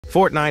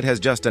Fortnite has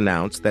just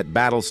announced that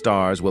Battle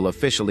Stars will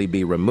officially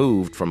be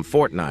removed from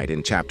Fortnite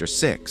in Chapter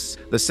 6.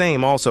 The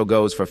same also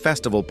goes for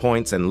Festival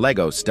Points and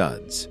Lego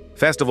Studs.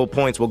 Festival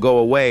Points will go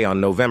away on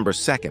November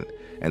 2nd,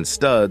 and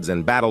Studs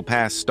and Battle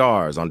Pass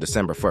Stars on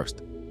December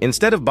 1st.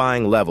 Instead of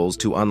buying levels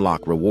to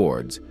unlock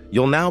rewards,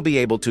 you'll now be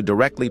able to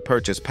directly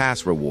purchase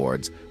pass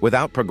rewards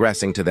without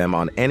progressing to them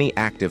on any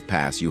active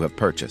pass you have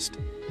purchased.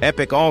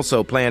 Epic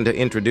also plan to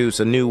introduce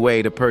a new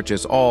way to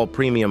purchase all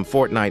premium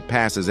Fortnite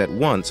passes at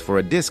once for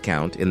a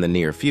discount in the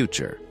near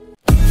future.